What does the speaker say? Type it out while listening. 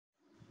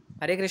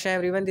Hare Krishna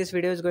everyone, this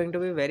video is going to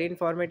be very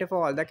informative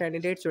for all the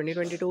candidates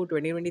 2022,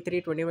 2023,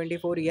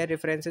 2024 year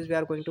references. We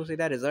are going to see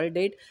the result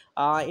date.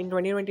 In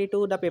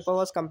 2022, the paper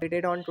was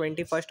completed on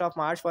 21st of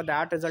March. For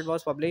that, result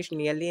was published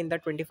nearly in the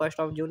 21st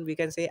of June. We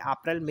can say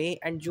April, May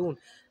and June.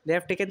 They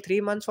have taken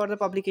 3 months for the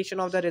publication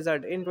of the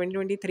result. In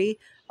 2023,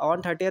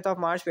 on 30th of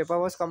March, paper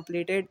was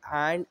completed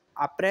and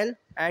April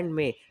and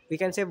May. We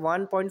can say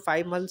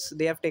 1.5 months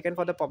they have taken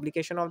for the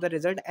publication of the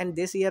result, and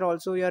this year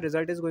also your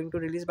result is going to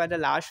release by the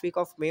last week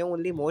of May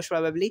only, most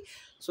probably.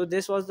 So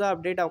this was the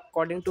update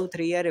according to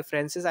 3 year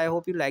references. I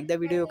hope you like the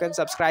video. You can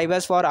subscribe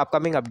us for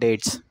upcoming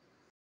updates.